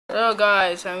Hello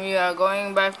guys, and we are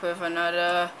going back with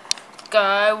another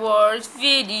Skywars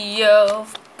video.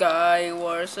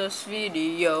 Skywars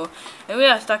video. And we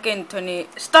are starting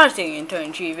in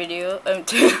 23 video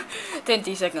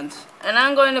 20 seconds. And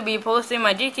I'm going to be posting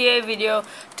my GTA video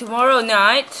tomorrow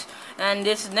night, and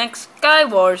this next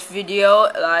Skywars video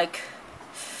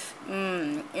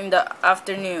in the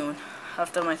afternoon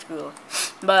after my school.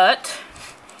 But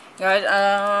guys,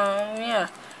 yeah.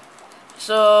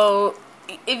 So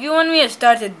if you want me to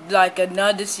start like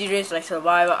another series like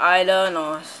Survival Island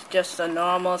or just a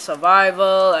normal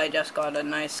survival, I just got a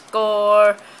nice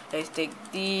score. Let's take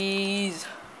these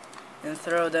and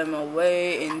throw them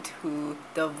away into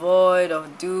the void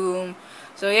of doom.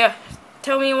 So yeah,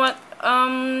 tell me what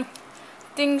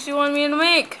things you want me to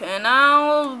make and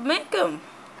I'll make them.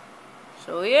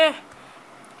 So yeah,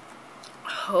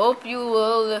 hope you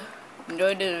will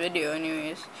enjoy this video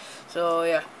anyways. So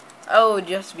yeah, I will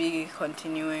just be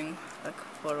continuing like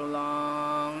for a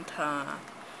long time.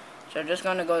 So I'm just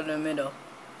gonna go to the middle.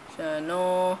 So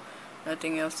no,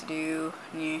 nothing else to do.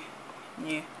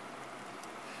 Yeah.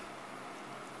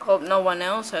 Hope no one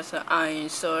else has an iron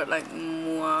sword like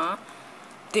moi.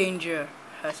 Danger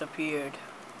has appeared.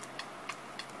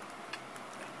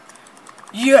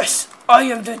 Yes, I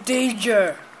am the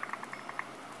danger.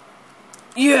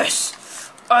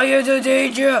 Yes, I am the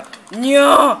danger.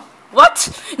 No. What?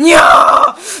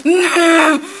 No!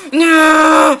 No!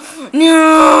 No!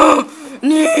 No!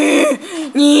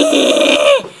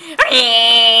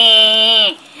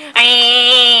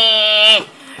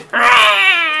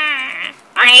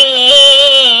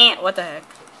 What the heck?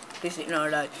 This is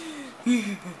not right.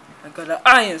 I got an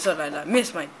iron sword and I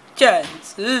missed my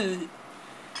chance.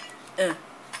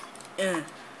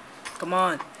 Come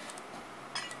on.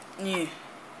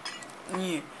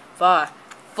 5,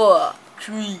 4,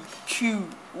 3, 2,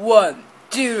 1,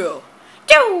 0.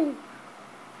 Go!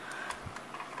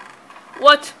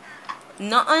 What?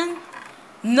 Nothing?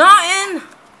 Nothing?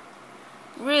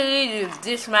 Really?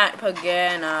 This map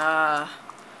again?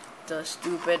 The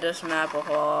stupidest map of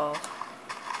all.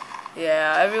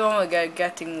 Yeah, everyone will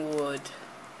getting wood.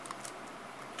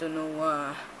 Don't know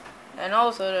why. And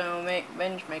also they will make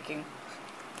bench making.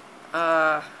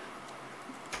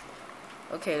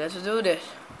 Okay, let's do this.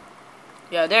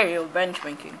 Yeah, there you go, bench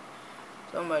making.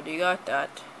 Somebody got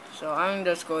that. So I'm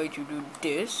just going to do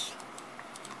this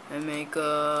and make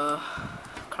a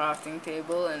crafting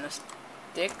table and a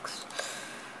sticks.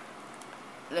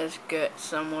 Let's get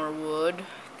some more wood.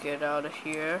 Get out of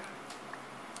here.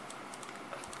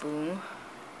 Boom.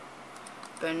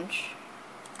 Bench.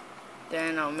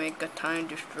 Then I'll make a time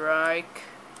to strike.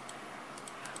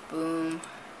 Boom.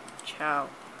 Ciao.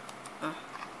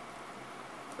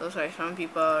 Looks like some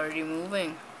people are already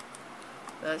moving.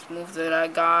 Let's move to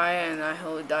that guy, and I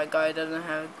hope that guy doesn't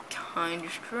have time to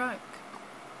strike.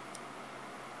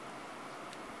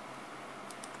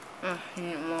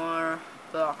 Need more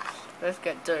blocks. Let's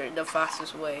get the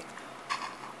fastest way.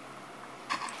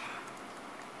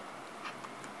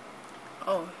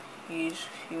 Oh, he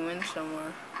went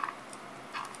somewhere.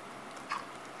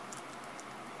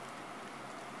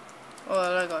 Oh,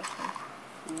 I got some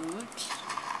foods.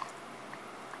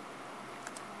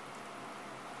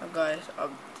 That guy's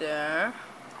up there,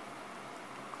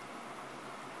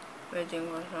 waiting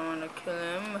for someone to kill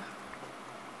him.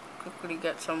 Quickly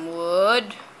get some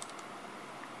wood.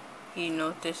 He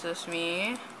notices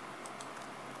me.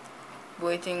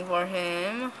 Waiting for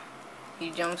him. He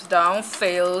jumps down,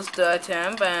 fails the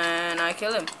attempt, and I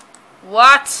kill him.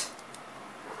 What?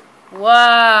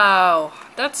 Wow,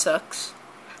 that sucks.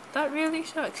 That really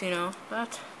sucks, you know.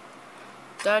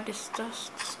 That is the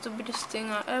stupidest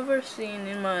thing I've ever seen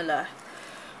in my life.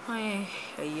 Ay.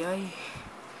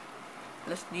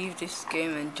 Let's leave this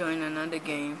game and join another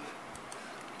game.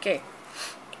 Okay,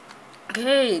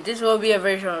 this will be a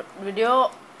very short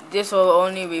video. This will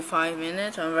only be 5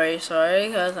 minutes. I'm very sorry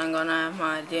because I'm gonna have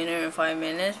my dinner in 5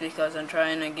 minutes because I'm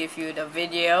trying to give you the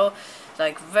video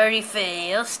like very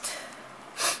fast.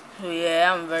 So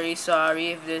yeah, I'm very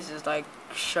sorry if this is like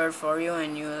short for you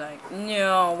and you're like,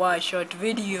 no, why short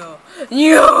video?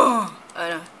 No!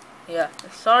 Yeah,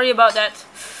 sorry about that.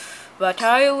 But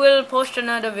I will post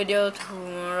another video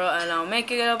tomorrow and I'll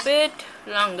make it a bit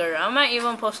longer. I might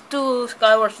even post 2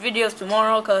 Skywars videos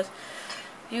tomorrow because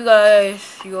you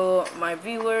guys, my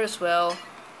viewers, well,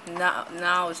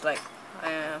 now it's like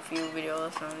a few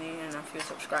videos only and a few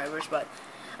subscribers, but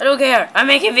I don't care. I'm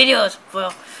making videos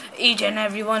for each and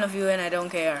every one of you and I don't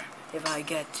care if I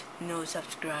get no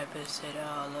subscribers at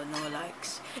all or no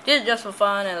likes. This is just for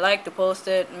fun and like to post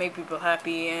it, make people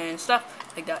happy and stuff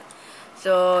like that.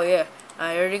 So yeah,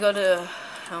 I already got a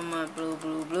blue.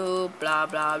 to blah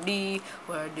blah blah.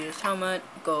 Wear this helmet,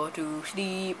 go to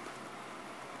sleep.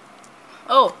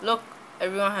 Oh, look,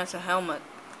 everyone has a helmet.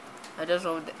 I just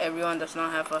hope that everyone does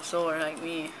not have a sword like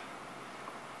me.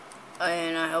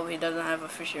 And I hope he doesn't have a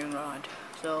fishing rod.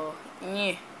 So,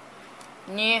 yeah.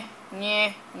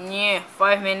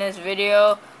 5 minutes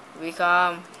video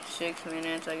become 6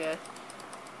 minutes, I guess.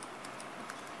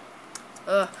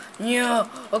 Yeah.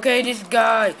 Okay, this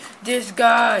guy,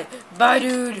 bye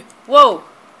dude. Whoa.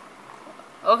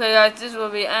 Okay guys, this will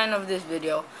be the end of this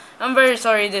video. I'm very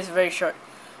sorry this is very short.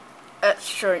 At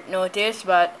short notice,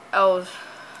 but I'll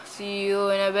see you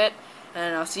in a bit,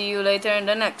 and I'll see you later in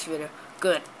the next video.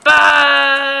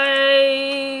 Goodbye.